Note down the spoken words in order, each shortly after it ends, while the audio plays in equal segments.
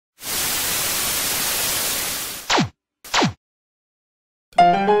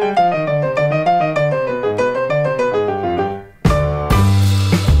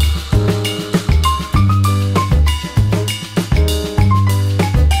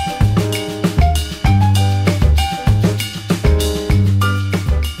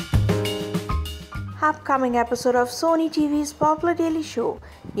upcoming episode of Sony TV's popular daily show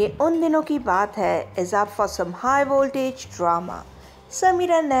ये उन दिनों की बात है is up for some high voltage drama.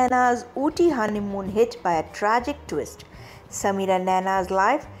 Samir and Naina's Ooty honeymoon hit by a tragic twist. Samir and Naina's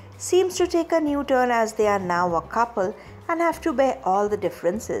life seems to take a new turn as they are now a couple and have to bear all the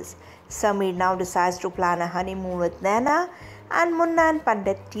differences. Samir now decides to plan a honeymoon with Naina and Munna and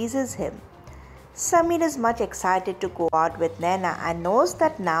Pandit teases him. Samir is much excited to go out with Naina and knows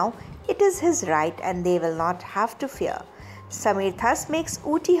that now it is his right and they will not have to fear. Samir thus makes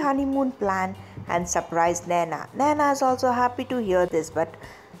Ooty honeymoon plan and surprise Naina. Naina is also happy to hear this, but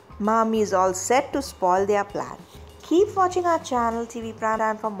Mommy is all set to spoil their plan. Keep watching our channel TV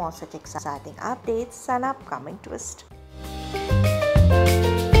Pradhan for more such exciting updates and upcoming twists.